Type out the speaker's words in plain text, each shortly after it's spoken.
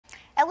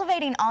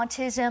Elevating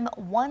autism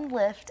one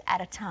lift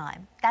at a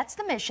time. That's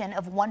the mission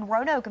of one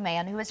Roanoke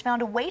man who has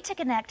found a way to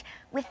connect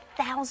with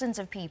thousands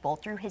of people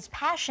through his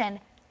passion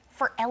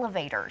for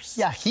elevators.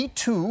 Yeah, he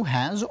too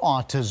has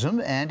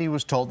autism, and he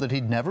was told that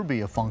he'd never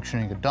be a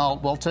functioning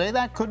adult. Well, today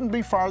that couldn't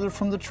be farther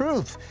from the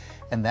truth.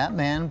 And that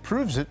man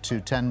proves it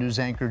to 10 News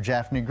anchor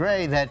Daphne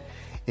Gray that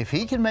if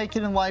he can make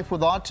it in life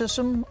with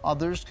autism,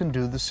 others can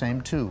do the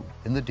same too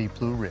in the Deep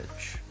Blue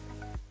Ridge.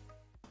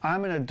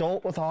 I'm an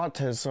adult with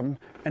autism,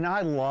 and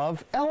I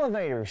love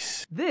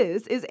elevators.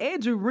 This is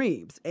Andrew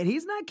Reeves, and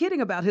he's not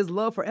kidding about his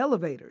love for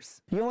elevators.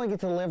 You only get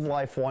to live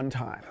life one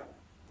time.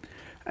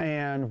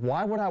 And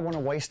why would I want to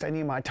waste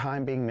any of my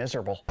time being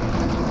miserable?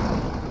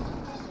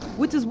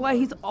 Which is why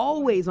he's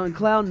always on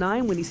cloud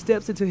nine when he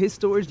steps into his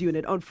storage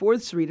unit on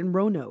 4th Street in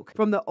Roanoke.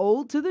 From the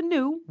old to the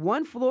new,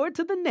 one floor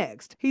to the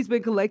next, he's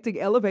been collecting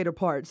elevator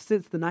parts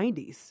since the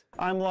 90s.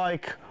 I'm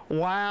like,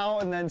 wow,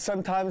 and then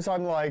sometimes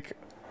I'm like,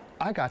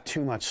 I got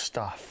too much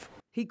stuff.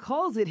 He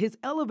calls it his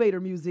elevator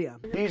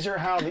museum. These are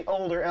how the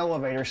older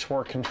elevators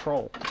were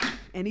controlled.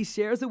 And he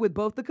shares it with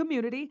both the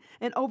community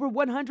and over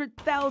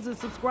 100,000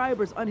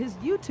 subscribers on his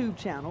YouTube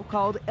channel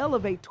called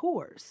Elevate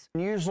Tours.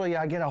 Usually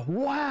I get a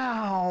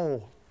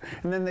wow,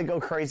 and then they go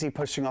crazy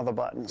pushing all the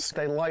buttons.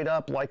 They light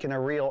up like in a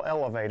real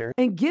elevator.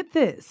 And get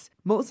this,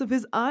 most of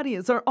his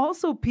audience are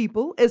also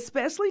people,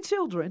 especially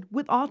children,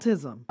 with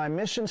autism. My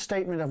mission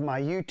statement of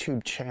my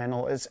YouTube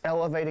channel is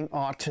elevating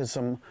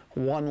autism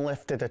one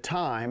lift at a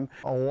time.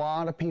 A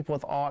lot of people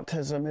with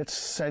autism, it's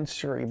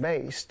sensory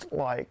based,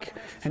 like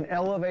an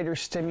elevator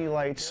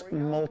stimulates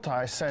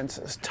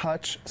multi-senses,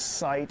 touch,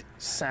 sight,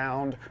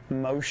 sound,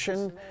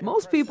 motion.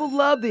 Most people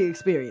love the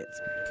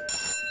experience.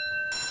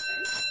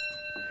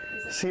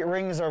 See, it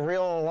rings a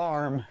real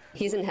alarm.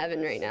 He's in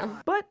heaven right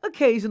now. But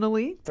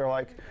occasionally, they're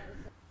like,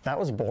 that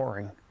was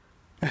boring.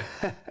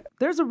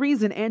 There's a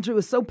reason Andrew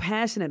is so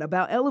passionate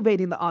about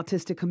elevating the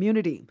autistic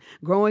community.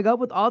 Growing up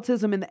with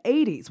autism in the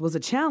 80s was a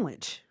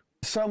challenge.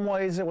 In some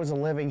ways it was a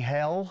living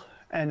hell,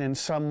 and in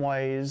some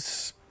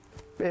ways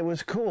it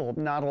was cool.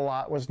 Not a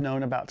lot was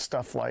known about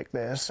stuff like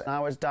this. I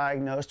was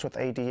diagnosed with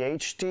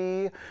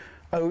ADHD,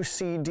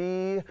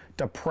 OCD,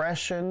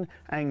 depression,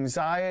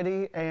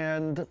 anxiety,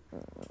 and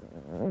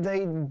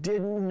they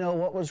didn't know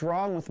what was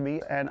wrong with me,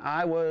 and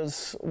I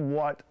was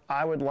what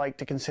I would like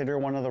to consider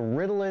one of the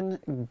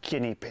Ritalin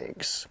guinea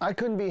pigs. I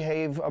couldn't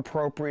behave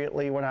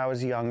appropriately when I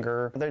was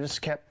younger. They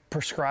just kept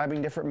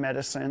prescribing different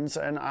medicines,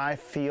 and I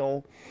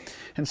feel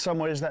in some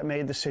ways that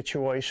made the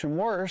situation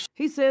worse.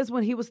 He says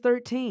when he was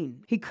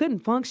 13, he couldn't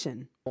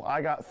function.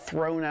 I got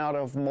thrown out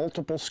of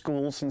multiple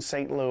schools in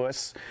St.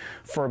 Louis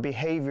for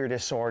behavior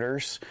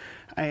disorders,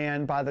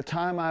 and by the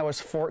time I was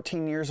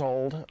 14 years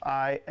old,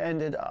 I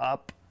ended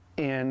up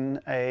in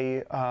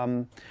a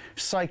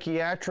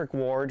psychiatric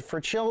ward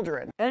for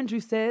children. Andrew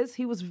says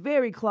he was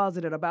very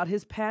closeted about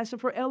his passion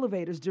for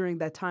elevators during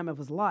that time of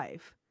his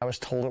life. I was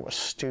told it was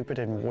stupid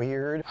and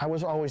weird. I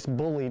was always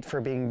bullied for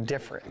being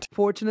different.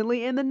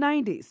 Fortunately, in the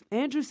 90s,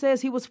 Andrew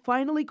says he was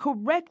finally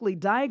correctly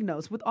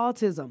diagnosed with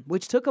autism,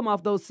 which took him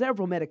off those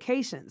several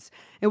medications.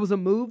 It was a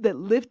move that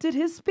lifted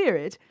his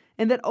spirit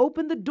and that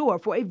opened the door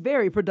for a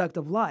very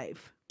productive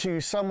life. To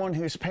someone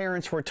whose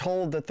parents were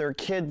told that their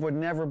kid would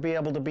never be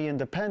able to be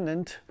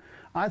independent,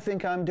 I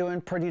think I'm doing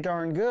pretty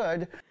darn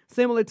good.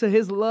 Similar to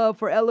his love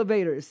for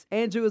elevators,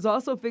 Andrew is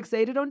also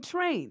fixated on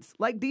trains,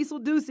 like Diesel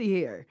Ducey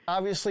here.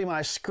 Obviously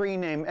my screen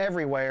name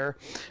everywhere,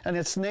 and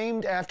it's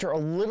named after a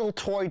little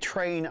toy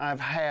train I've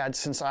had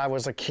since I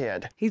was a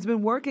kid. He's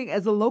been working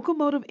as a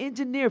locomotive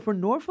engineer for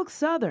Norfolk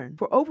Southern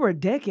for over a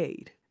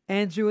decade.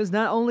 Andrew is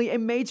not only a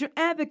major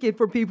advocate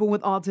for people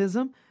with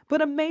autism,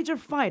 but a major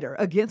fighter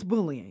against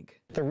bullying.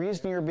 The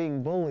reason you're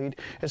being bullied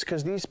is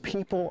because these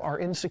people are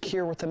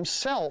insecure with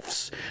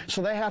themselves,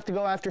 so they have to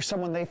go after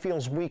someone they feel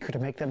is weaker to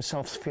make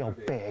themselves feel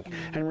big.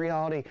 In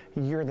reality,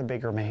 you're the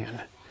bigger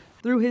man.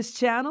 Through his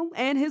channel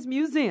and his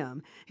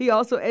museum, he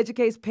also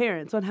educates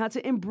parents on how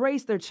to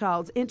embrace their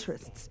child's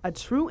interests, a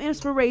true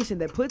inspiration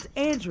that puts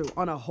Andrew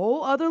on a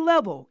whole other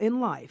level in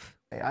life.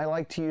 I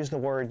like to use the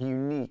word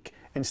unique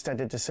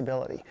instead of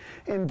disability.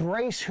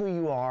 Embrace who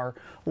you are,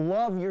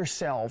 love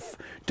yourself,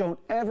 don't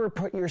ever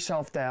put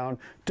yourself down,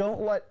 don't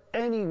let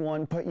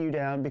anyone put you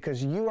down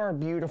because you are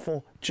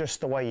beautiful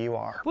just the way you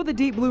are. For the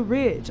Deep Blue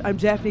Ridge, I'm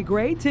Daphne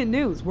Gray, 10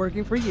 News,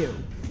 working for you.